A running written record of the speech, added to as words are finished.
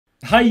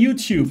Hi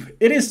YouTube,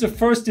 it is the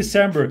 1st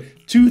December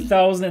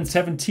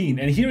 2017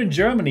 and here in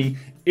Germany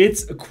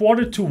it's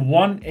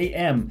 1:45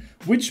 a.m.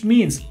 which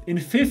means in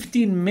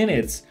 15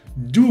 minutes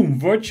Doom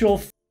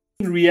Virtual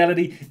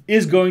Reality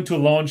is going to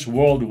launch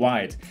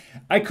worldwide.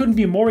 I couldn't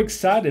be more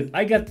excited.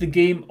 I got the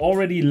game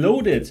already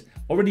loaded,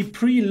 already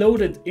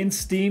preloaded in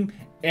Steam,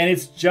 and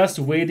it's just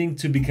waiting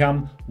to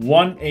become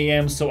 1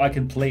 a.m. so I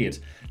can play it.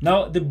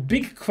 Now the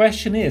big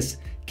question is,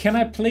 can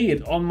I play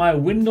it on my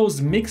Windows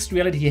Mixed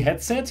Reality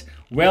headset?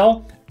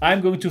 Well, I'm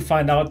going to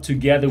find out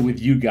together with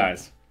you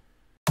guys.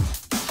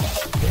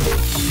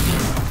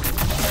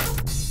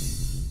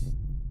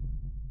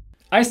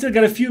 I still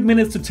got a few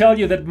minutes to tell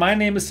you that my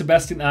name is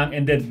Sebastian Ang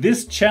and that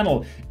this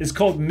channel is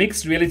called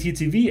Mixed Reality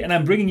TV, and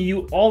I'm bringing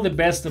you all the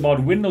best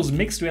about Windows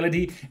Mixed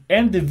Reality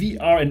and the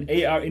VR and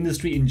AR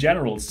industry in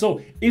general.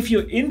 So if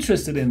you're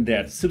interested in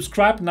that,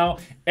 subscribe now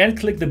and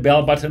click the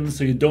bell button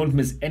so you don't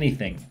miss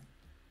anything.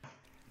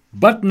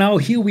 But now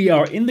here we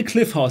are in the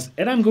Cliff House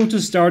and I'm going to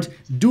start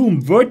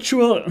Doom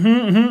Virtual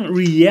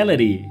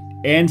Reality.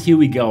 And here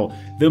we go,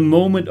 the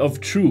moment of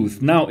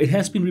truth. Now it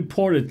has been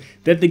reported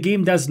that the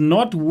game does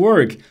not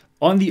work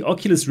on the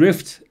Oculus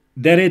Rift,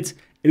 that it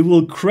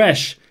will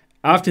crash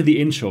after the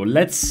intro.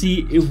 Let's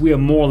see if we are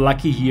more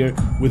lucky here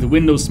with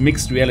Windows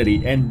Mixed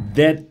Reality, and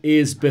that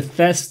is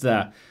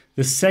Bethesda,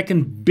 the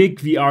second big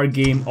VR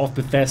game of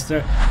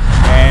Bethesda,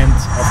 and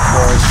of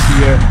course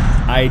here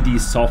ID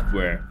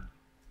Software.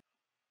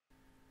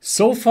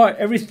 So far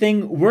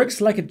everything works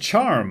like a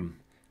charm,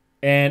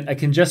 and I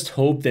can just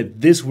hope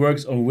that this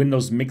works on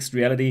Windows Mixed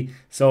Reality.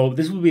 So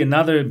this will be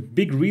another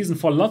big reason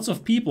for lots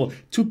of people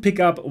to pick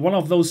up one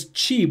of those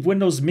cheap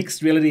Windows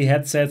Mixed Reality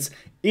headsets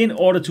in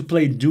order to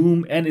play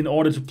Doom and in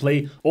order to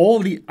play all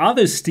the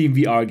other Steam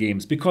VR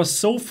games, because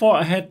so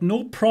far I had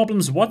no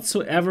problems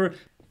whatsoever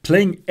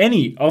playing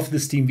any of the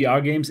Steam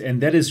VR games,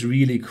 and that is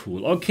really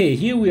cool. Okay,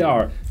 here we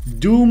are,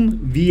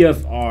 Doom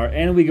VFR,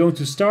 and we're going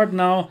to start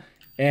now.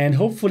 And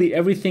hopefully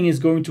everything is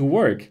going to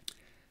work.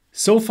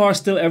 So far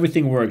still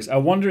everything works. I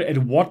wonder at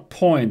what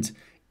point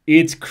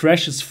it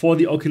crashes for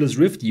the Oculus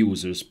Rift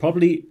users.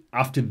 Probably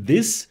after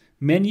this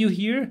menu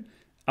here,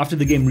 after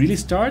the game really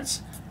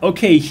starts.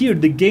 Okay, here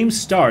the game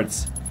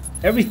starts.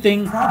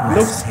 Everything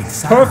looks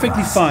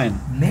perfectly fine.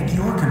 Make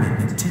your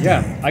commitment today.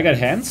 Yeah, I got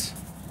hands,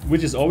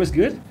 which is always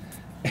good.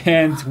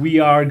 And we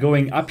are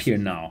going up here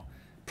now.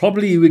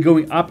 Probably we're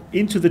going up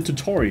into the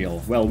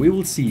tutorial. Well, we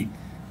will see.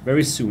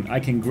 Very soon.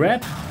 I can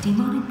grab.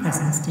 Demonic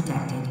presence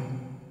detected.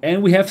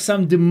 And we have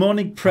some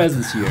demonic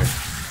presence here.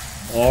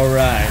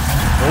 Alright.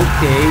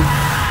 Okay.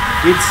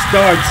 It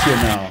starts here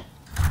now.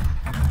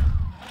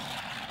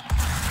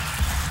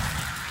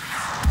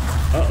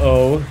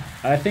 Uh-oh.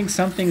 I think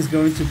something's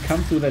going to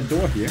come through that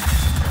door here.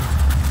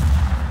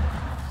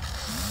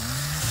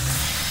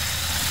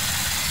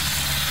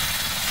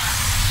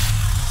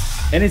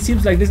 And it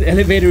seems like this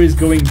elevator is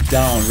going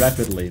down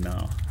rapidly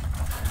now.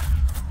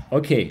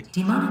 Okay.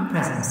 Demonic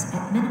presence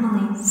at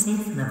minimally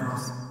safe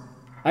levels.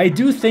 I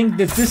do think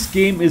that this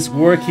game is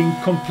working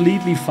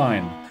completely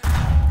fine.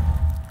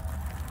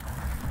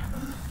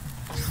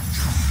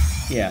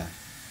 Yeah.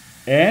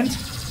 And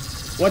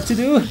what to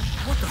do?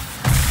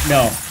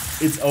 No,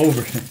 it's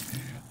over.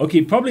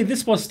 Okay, probably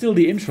this was still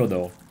the intro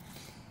though.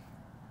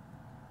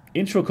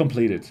 Intro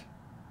completed.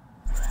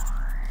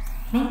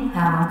 Main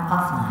power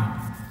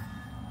offline.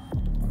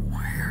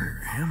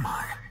 Where am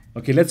I?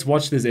 Okay, let's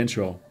watch this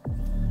intro.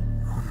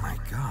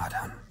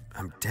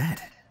 I'm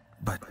dead,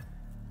 but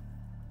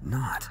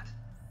not.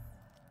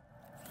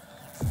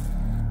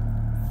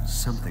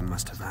 Something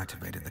must have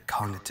activated the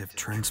cognitive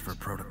transfer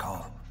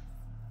protocol.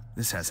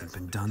 This hasn't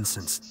been done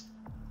since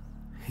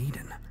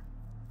Hayden.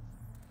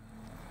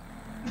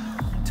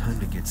 Time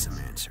to get some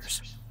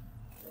answers.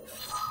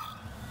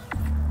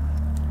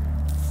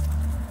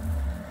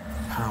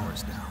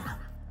 Power's down.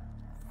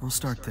 We'll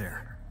start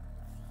there.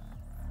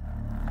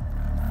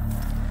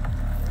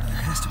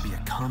 There has to be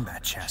a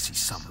combat chassis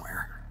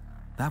somewhere.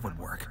 That would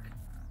work.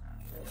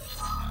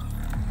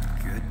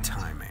 Good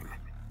timing.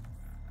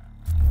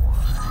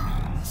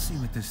 Let's see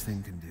what this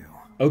thing can do.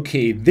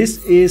 Okay,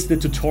 this is the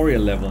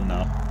tutorial level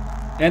now.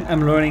 And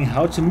I'm learning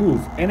how to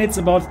move. And it's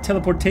about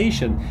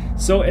teleportation.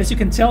 So as you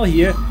can tell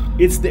here,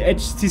 it's the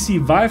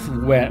HTC Vive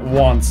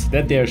wands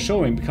that they're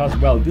showing. Because,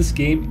 well, this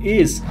game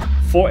is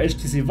for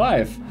HTC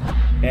Vive.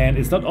 And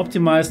it's not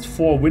optimized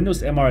for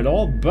Windows MR at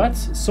all. But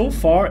so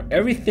far,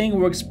 everything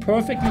works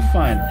perfectly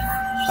fine.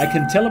 I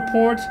can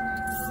teleport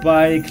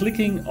by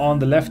clicking on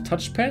the left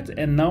touchpad,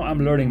 and now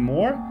I'm learning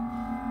more.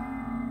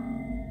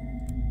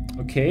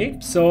 Okay,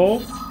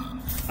 so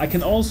I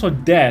can also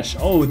dash.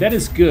 Oh, that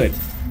is good.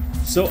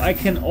 So I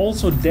can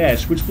also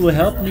dash, which will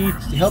help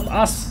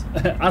us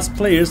us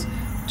players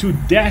to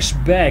dash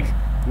back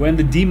when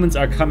the demons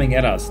are coming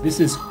at us. This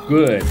is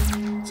good.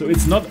 So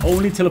it's not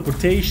only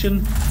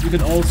teleportation, you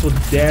can also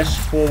dash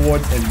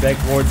forwards and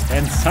backwards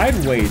and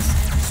sideways,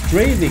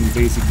 strafing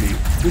basically.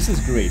 This is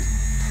great.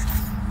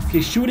 Okay,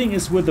 shooting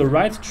is with the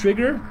right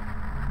trigger.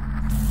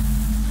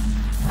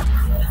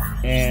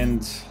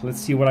 And let's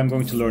see what I'm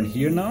going to learn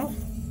here now.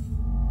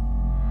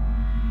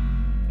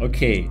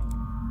 Okay,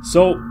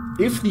 so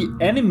if the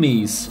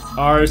enemies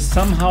are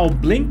somehow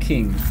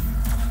blinking,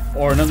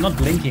 or not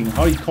blinking,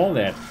 how do you call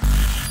that?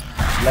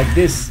 Like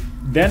this,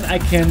 then I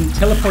can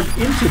teleport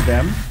into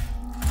them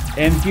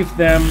and give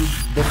them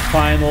the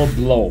final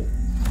blow.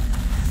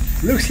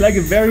 Looks like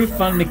a very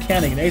fun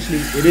mechanic, and actually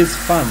it is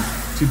fun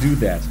to do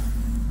that.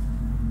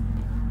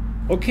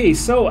 Okay,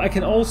 so I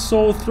can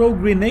also throw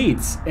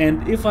grenades,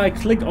 and if I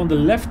click on the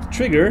left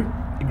trigger,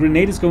 a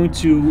grenade is going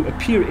to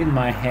appear in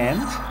my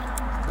hand,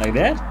 like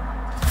that.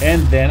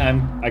 And then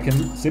I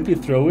can simply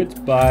throw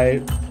it by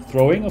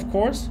throwing, of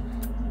course,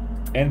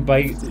 and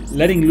by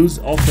letting loose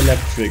off the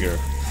left trigger.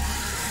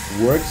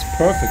 Works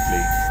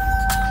perfectly.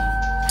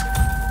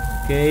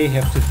 Okay,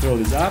 have to throw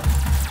this up.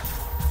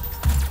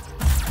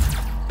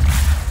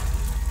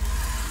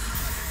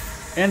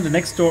 And the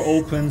next door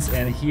opens,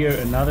 and here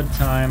another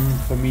time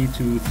for me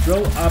to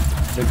throw up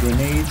the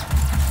grenade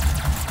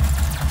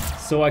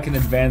so I can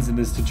advance in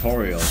this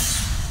tutorial.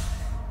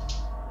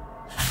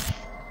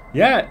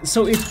 Yeah,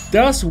 so it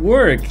does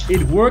work.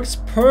 It works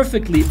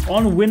perfectly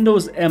on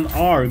Windows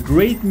MR.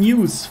 Great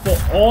news for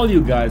all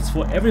you guys,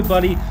 for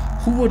everybody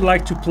who would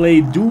like to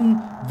play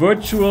Doom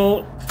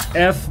Virtual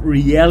F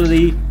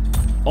Reality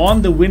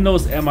on the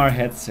Windows MR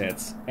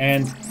headsets.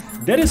 And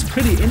that is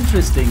pretty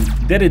interesting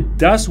that it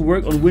does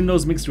work on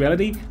Windows Mixed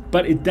Reality,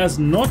 but it does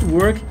not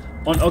work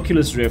on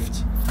Oculus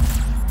Rift.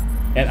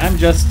 And I'm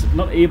just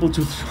not able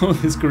to throw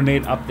this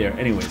grenade up there.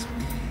 Anyways,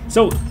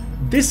 so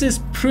this is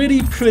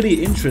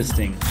pretty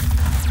interesting.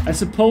 I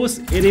suppose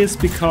it is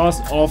because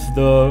of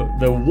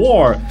the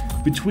war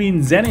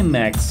between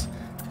ZeniMax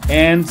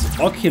and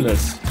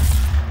Oculus.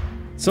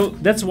 So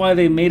that's why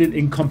they made it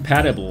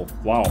incompatible.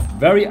 Wow,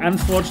 very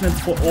unfortunate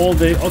for all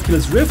the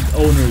Oculus Rift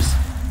owners.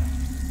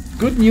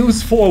 Good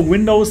news for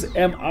Windows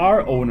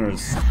MR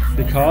owners,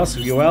 because,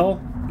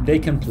 well, they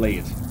can play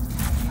it.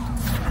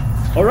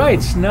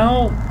 Alright,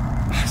 now,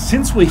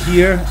 since we're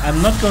here, I'm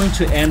not going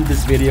to end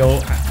this video.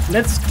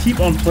 Let's keep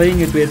on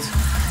playing a bit.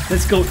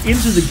 Let's go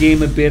into the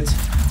game a bit.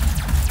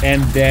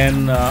 And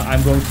then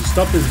I'm going to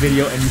stop this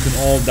video and you can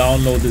all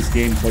download this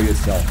game for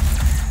yourself.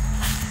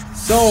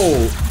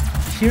 So,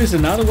 here's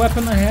another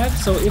weapon I have.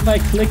 So if I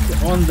click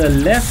on the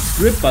left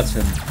grip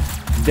button,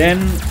 then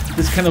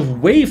this kind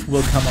of wave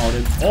will come out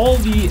and all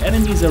the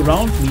enemies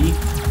around me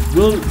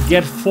will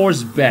get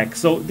forced back.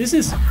 So this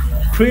is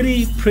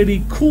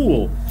pretty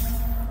cool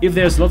if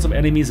there's lots of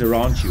enemies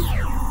around you.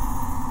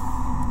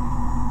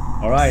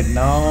 Alright,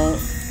 now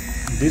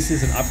this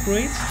is an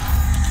upgrade.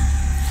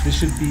 This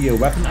should be a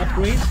weapon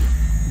upgrade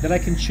that I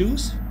can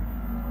choose.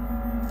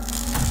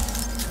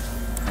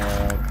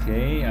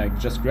 Okay, I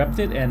just grabbed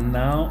it and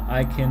now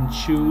I can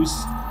choose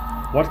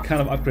what kind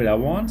of upgrade I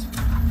want.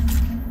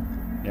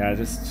 Yeah, I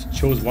just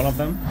chose one of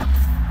them.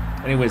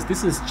 Anyways,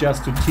 this is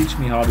just to teach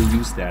me how to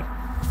use that.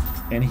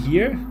 And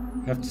here,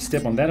 you have to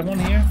step on that one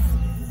here.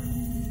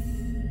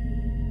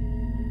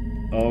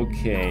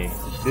 Okay,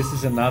 this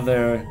is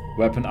another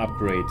weapon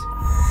upgrade.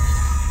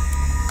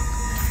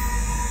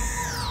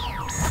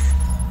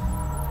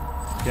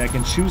 Okay, I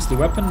can choose the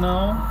weapon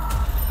now,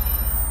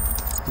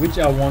 which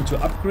I want to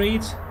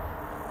upgrade.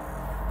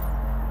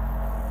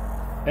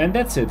 And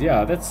that's it,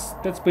 yeah,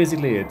 that's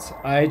basically it.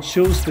 I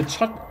chose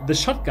the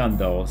shotgun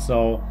though,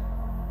 so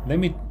let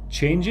me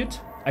change it.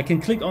 I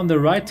can click on the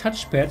right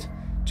touchpad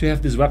to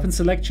have this weapon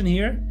selection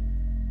here.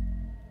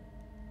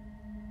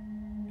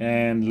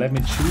 And let me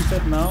choose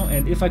that now.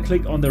 And if I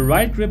click on the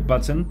right grip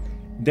button,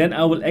 then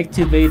I will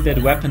activate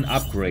that weapon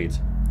upgrade.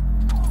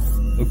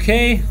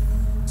 Okay,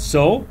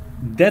 so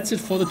that's it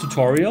for the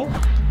tutorial.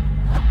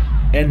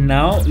 And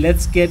now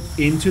let's get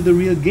into the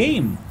real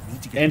game.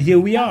 And here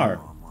we are.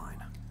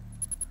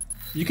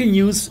 You can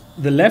use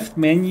the left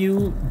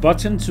menu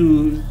button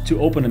to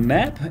open a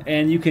map,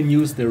 and you can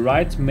use the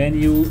right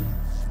menu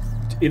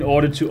in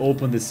order to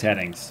open the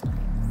settings.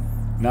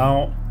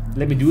 Now,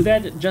 let me do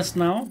that just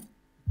now.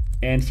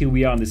 And here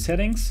we are on the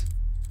settings.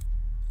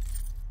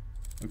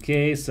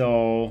 Okay,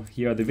 so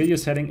here are the video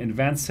setting,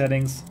 advanced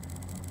settings.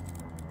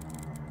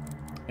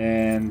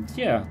 And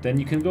yeah, then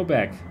you can go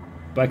back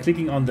by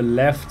clicking on the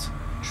left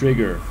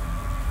trigger.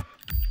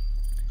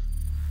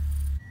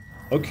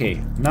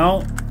 Okay,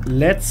 now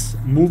let's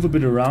move a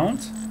bit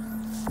around.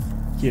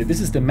 Here,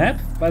 this is the map,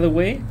 by the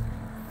way.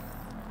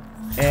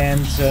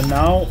 And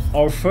now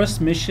our first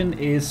mission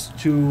is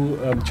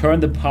to turn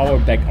the power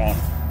back on.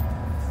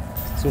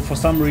 So for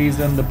some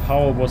reason the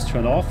power was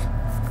turned off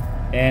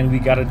and we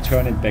gotta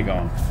turn it back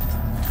on.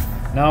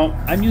 Now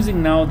I'm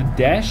using now the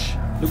dash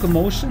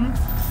locomotion,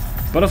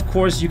 but of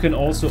course you can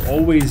also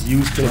always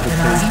use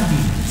teleportation.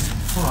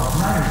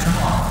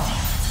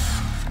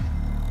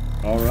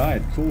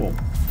 Alright, cool.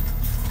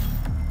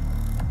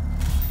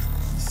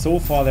 So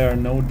far there are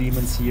no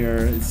demons here.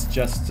 It's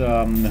just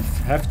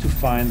have to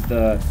find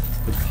the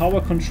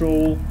power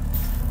control.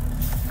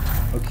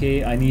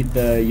 Okay, I need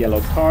the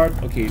yellow card.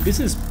 Okay, this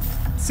is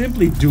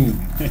simply Doom.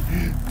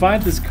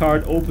 Find this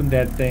card, open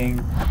that thing,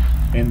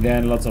 and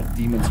then lots of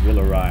demons will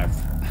arrive.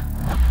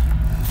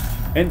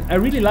 And I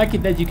really like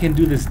it that you can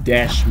do this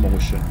dash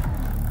motion.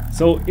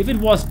 So if it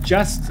was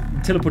just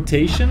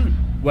teleportation,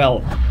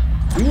 well,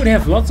 we would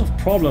have lots of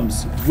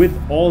problems with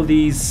all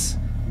these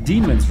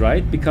demons,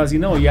 right? Because you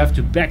know, you have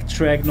to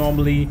backtrack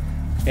normally,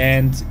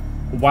 and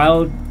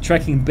while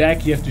tracking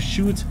back you have to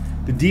shoot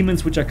the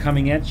demons which are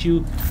coming at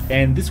you,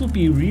 and this would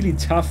be really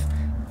tough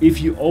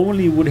if you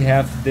only would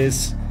have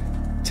this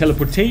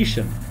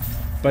teleportation.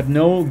 But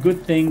no,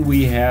 good thing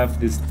we have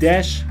this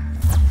dash,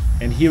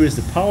 and here is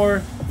the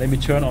power. Let me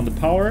turn on the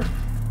power.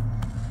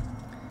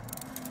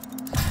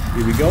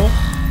 Here we go.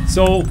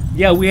 So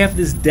yeah, we have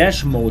this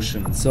dash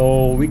motion,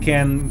 so we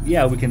can,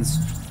 yeah, we can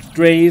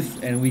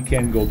strafe and we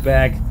can go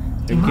back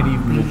and we can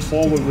even move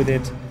forward with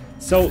it.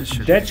 So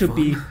that should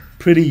be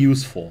pretty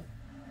useful.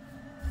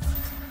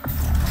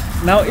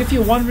 Now if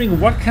you're wondering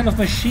what kind of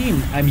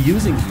machine I'm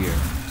using here,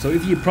 so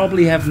if you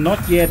probably have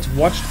not yet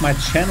watched my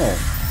channel,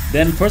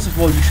 then first of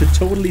all you should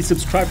totally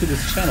subscribe to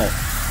this channel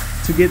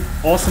to get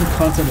awesome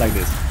content like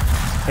this.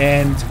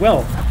 And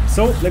well,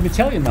 so let me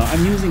tell you now,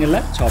 I'm using a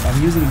laptop,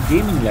 I'm using a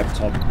gaming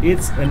laptop.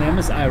 It's an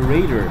MSI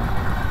Raider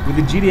with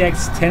a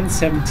GTX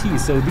 1070,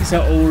 so these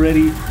are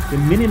already the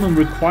minimum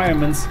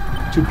requirements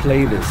to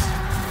play this.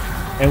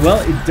 And well,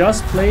 it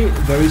does play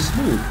very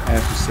smooth, I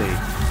have to say.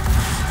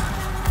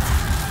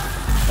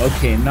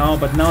 Okay, now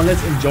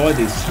let's enjoy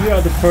this. Here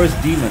are the first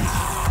demons.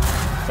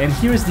 And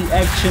here is the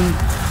action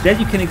that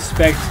you can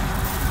expect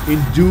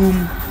in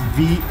Doom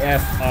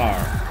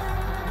VFR.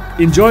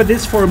 Enjoy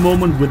this for a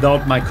moment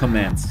without my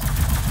commands.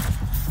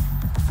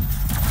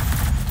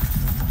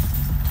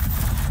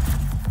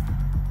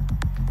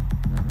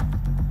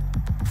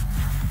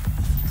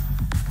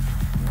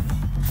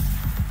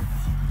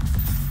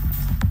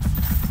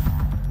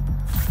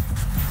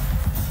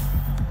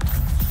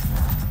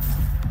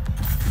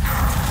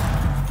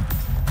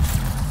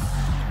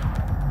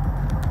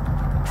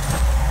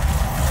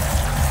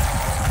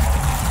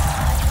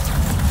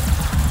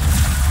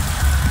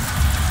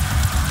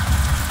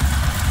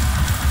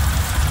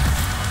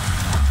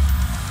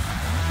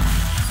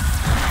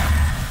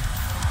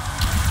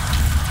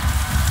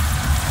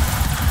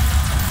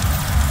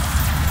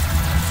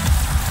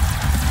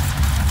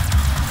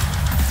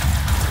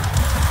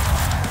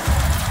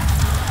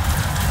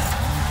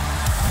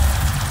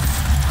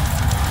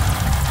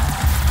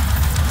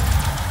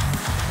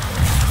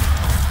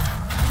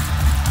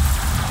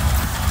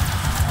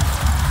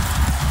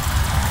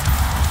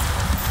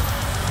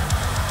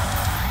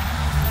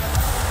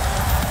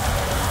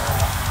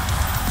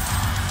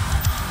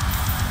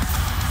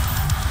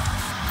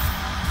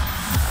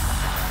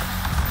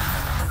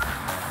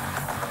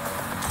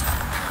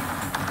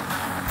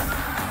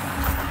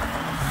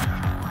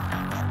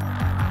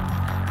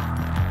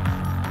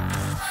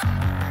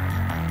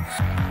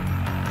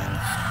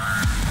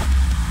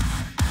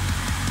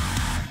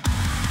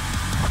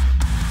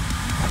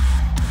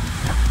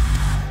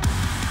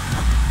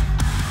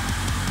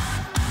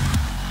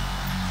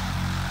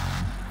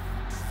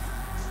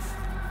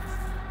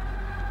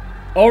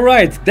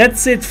 Alright,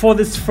 that's it for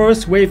this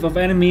first wave of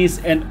enemies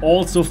and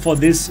also for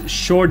this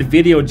short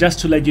video, just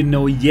to let you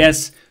know,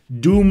 yes,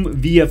 Doom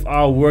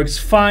VFR works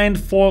fine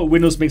for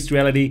Windows Mixed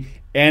Reality,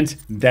 and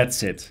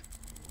that's it.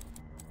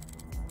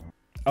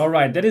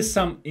 Alright, that is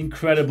some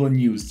incredible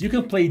news. You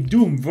can play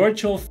Doom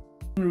Virtual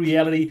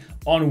Reality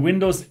on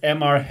Windows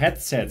MR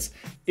headsets.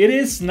 It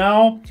is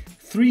now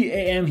 3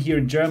 AM here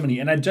in Germany,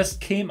 and I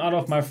just came out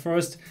of my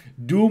first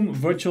Doom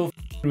Virtual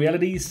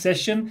Reality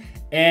session,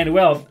 and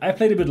well, I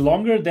played a bit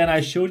longer than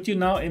I showed you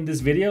now in this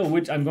video,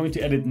 which I'm going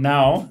to edit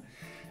now.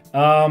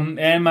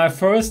 And my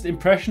first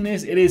impression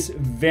is it is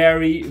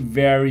very,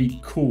 very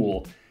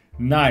cool.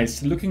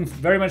 Nice. Looking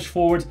very much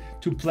forward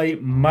to play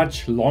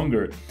much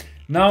longer.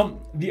 Now,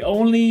 the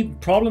only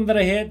problem that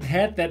I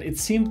had that it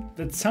seemed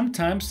that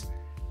sometimes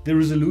the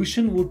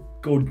resolution would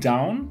go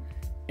down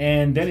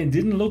and then it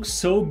didn't look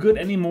so good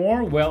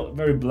anymore. Well,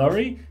 very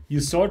blurry.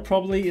 You saw it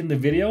probably in the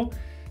video.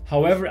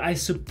 However, I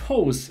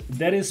suppose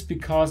that is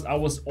because I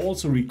was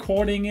also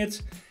recording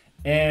it,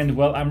 and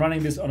well, I'm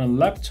running this on a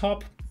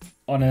laptop,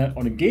 on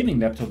a gaming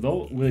laptop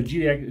though, with a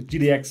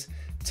GTX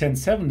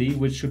 1070,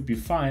 which should be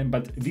fine,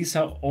 but these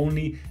are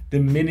only the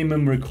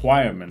minimum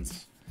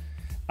requirements.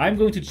 I'm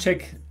going to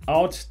check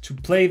out to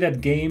play that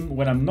game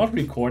when I'm not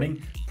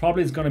recording.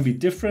 Probably it's going to be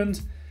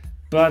different,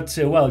 but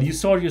well, you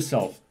saw it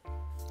yourself.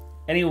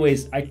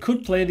 Anyways, I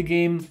could play the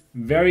game,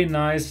 very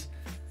nice,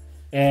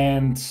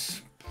 and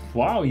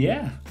wow,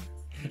 yeah.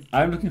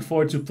 I'm looking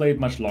forward to play it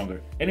much longer.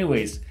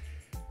 Anyways,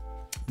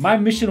 my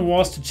mission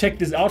was to check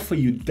this out for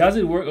you. Does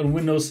it work on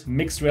Windows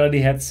Mixed Reality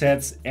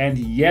headsets? And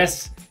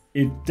yes,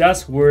 it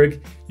does work.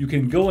 You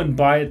can go and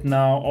buy it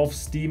now off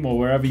Steam or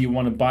wherever you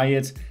want to buy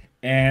it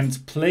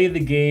and play the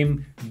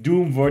game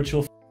Doom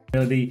Virtual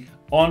Reality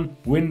on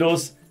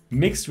Windows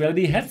Mixed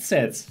Reality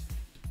headsets.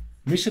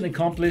 Mission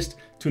accomplished,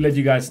 to let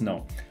you guys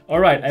know.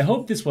 Alright, I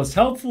hope this was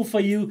helpful for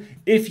you.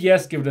 If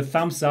yes, give it a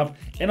thumbs up.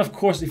 And of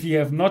course, if you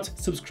have not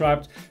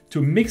subscribed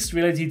to Mixed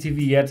Reality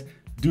TV yet,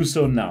 do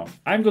so now.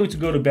 I'm going to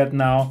go to bed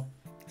now.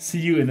 See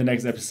you in the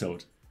next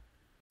episode.